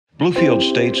Bluefield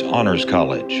State's Honors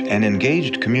College, an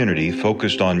engaged community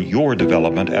focused on your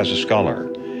development as a scholar.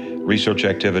 Research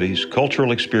activities,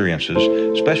 cultural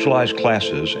experiences, specialized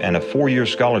classes, and a 4-year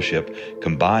scholarship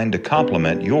combine to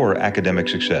complement your academic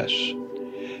success.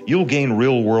 You'll gain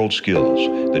real-world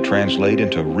skills that translate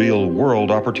into real-world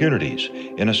opportunities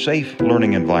in a safe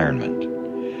learning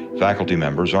environment. Faculty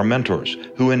members are mentors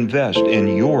who invest in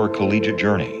your collegiate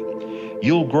journey.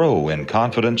 You'll grow in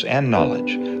confidence and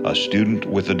knowledge, a student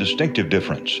with a distinctive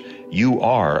difference. You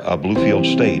are a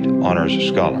Bluefield State Honors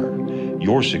Scholar.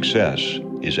 Your success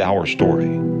is our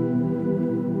story.